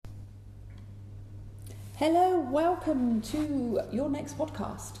Hello, welcome to your next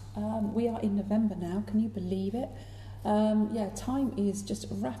podcast. We are in November now, can you believe it? Time is just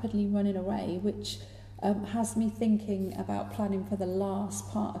rapidly running away, which has me thinking about planning for the last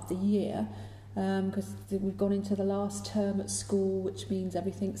part of the year, because we've gone into the last term at school, which means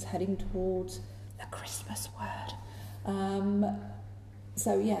everything's heading towards the Christmas word.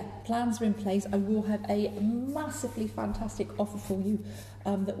 Plans are in place. I will have a massively fantastic offer for you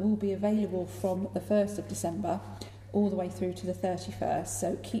that will be available from the 1st of December all the way through to the 31st.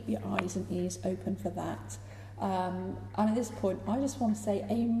 So keep your eyes and ears open for that. And at this point, I just want to say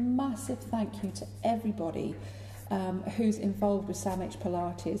a massive thank you to everybody who's involved with Sam H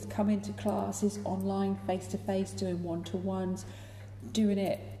Pilates, coming to classes online, face-to-face, doing one-to-ones, doing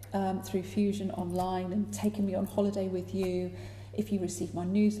it through Fusion online and taking me on holiday with you. If you receive my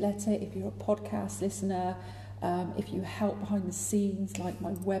newsletter, if you're a podcast listener, if you help behind the scenes, like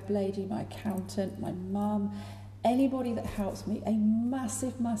my web lady, my accountant, my mum, anybody that helps me, a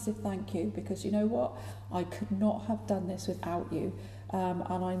massive, massive thank you, because you know what? I could not have done this without you.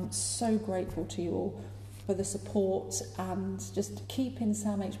 And I'm so grateful to you all for the support and just keeping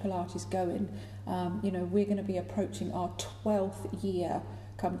Sam H Pilates going. We're going to be approaching our 12th year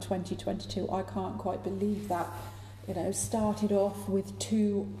come 2022. I can't quite believe that. Started off with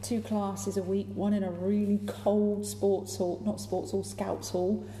two classes a week, one in a really cold scouts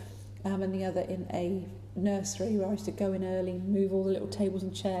hall, and the other in a nursery where I used to go in early, move all the little tables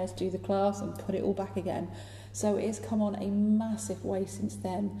and chairs, do the class and put it all back again. So it's come on a massive way since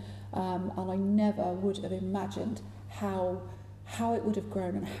then, and I never would have imagined how it would have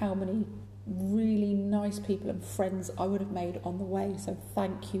grown and how many really nice people and friends I would have made on the way. So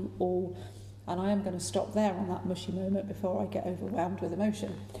thank you all. And I am going to stop there on that mushy moment before I get overwhelmed with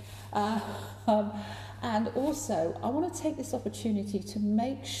emotion. And also, I want to take this opportunity to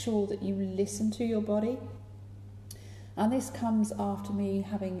make sure that you listen to your body. And this comes after me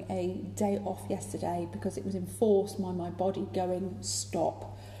having a day off yesterday because it was enforced by my body going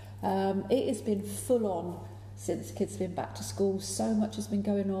stop. It has been full on since kids have been back to school. So much has been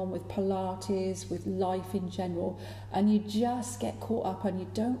going on with Pilates, with life in general, and you just get caught up and you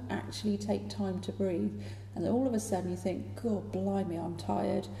don't actually take time to breathe. And then all of a sudden you think, God blimey, I'm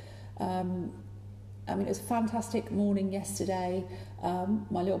tired. It was a fantastic morning yesterday.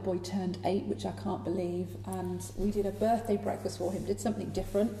 My little boy turned 8, which I can't believe, and we did a birthday breakfast for him, did something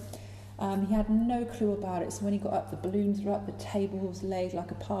different. He had no clue about it, so when he got up, the balloons were up, the table was laid like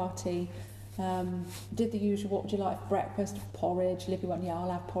a party. Did the usual, what would you like for breakfast? Porridge. Livy went, yeah, I'll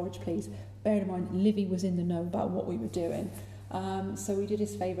have porridge, please. Bearing in mind, Livy was in the know about what we were doing. So we did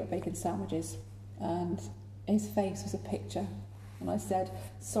his favourite bacon sandwiches, and his face was a picture. And I said,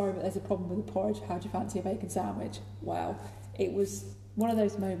 sorry, but there's a problem with the porridge. How do you fancy a bacon sandwich? Wow. It was one of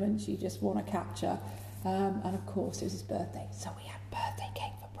those moments you just want to capture. And of course, it was his birthday. So we had birthday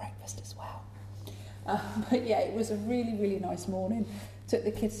cake for breakfast as well. It was a really, really nice morning. Took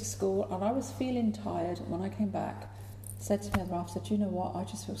the kids to school and I was feeling tired. When I came back, said to my other half, said, you know what, I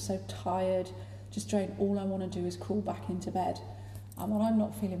just feel so tired, just drained. All I want to do is crawl back into bed. And when I'm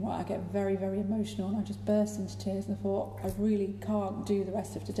not feeling right, I get very, very emotional and I just burst into tears and I thought, I really can't do the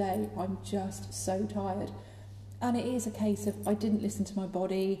rest of today. I'm just so tired. And it is a case of I didn't listen to my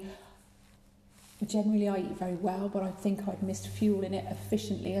body. Generally, I eat very well, but I think I'd missed fuel in it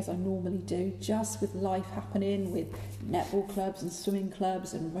efficiently as I normally do, just with life happening, with netball clubs and swimming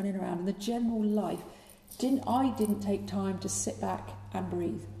clubs and running around and the general life. I didn't take time to sit back and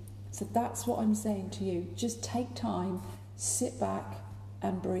breathe. So that's what I'm saying to you. Just take time, sit back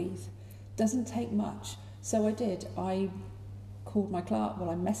and breathe. Doesn't take much. So I did. I called my class.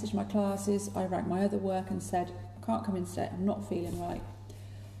 I messaged my classes. I rang my other work and said, I can't come in today. I'm not feeling right.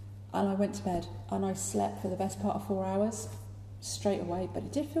 And I went to bed and I slept for the best part of 4 hours straight away. But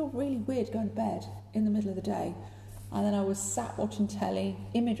it did feel really weird going to bed in the middle of the day. And then I was sat watching telly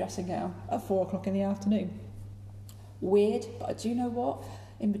in my dressing gown at 4 o'clock in the afternoon. Weird, but do you know what?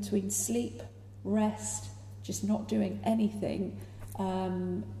 In between sleep, rest, just not doing anything,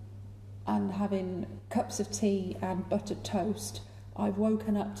 and having cups of tea and buttered toast, I've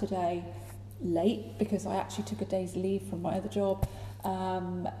woken up today late because I actually took a day's leave from my other job.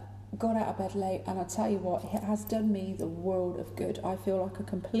 Got out of bed late, and I'll tell you what, it has done me the world of good. I feel like a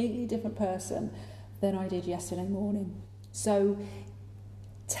completely different person than I did yesterday morning. So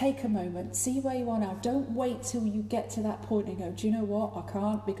take a moment, see where you are now. Don't wait till you get to that point and go, do you know what, I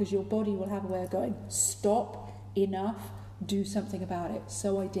can't, because your body will have a way of going, stop, enough, do something about it.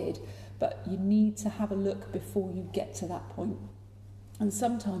 So I did, but you need to have a look before you get to that point. And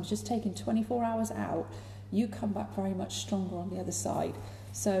sometimes just taking 24 hours out, you come back very much stronger on the other side.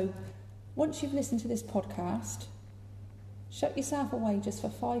 So once you've listened to this podcast, shut yourself away just for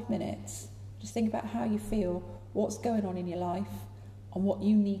 5 minutes. Just think about how you feel, what's going on in your life, and what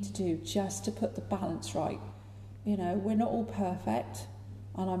you need to do just to put the balance right. You know, we're not all perfect,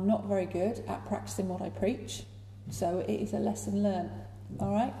 and I'm not very good at practicing what I preach, so it is a lesson learned.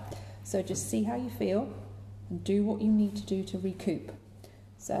 All right? So just see how you feel and do what you need to do to recoup.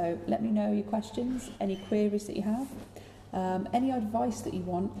 So let me know your questions, any queries that you have, any advice that you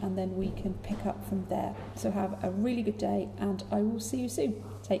want, and then we can pick up from there. So have a really good day, and I will see you soon.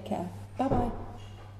 Take care. Bye-bye.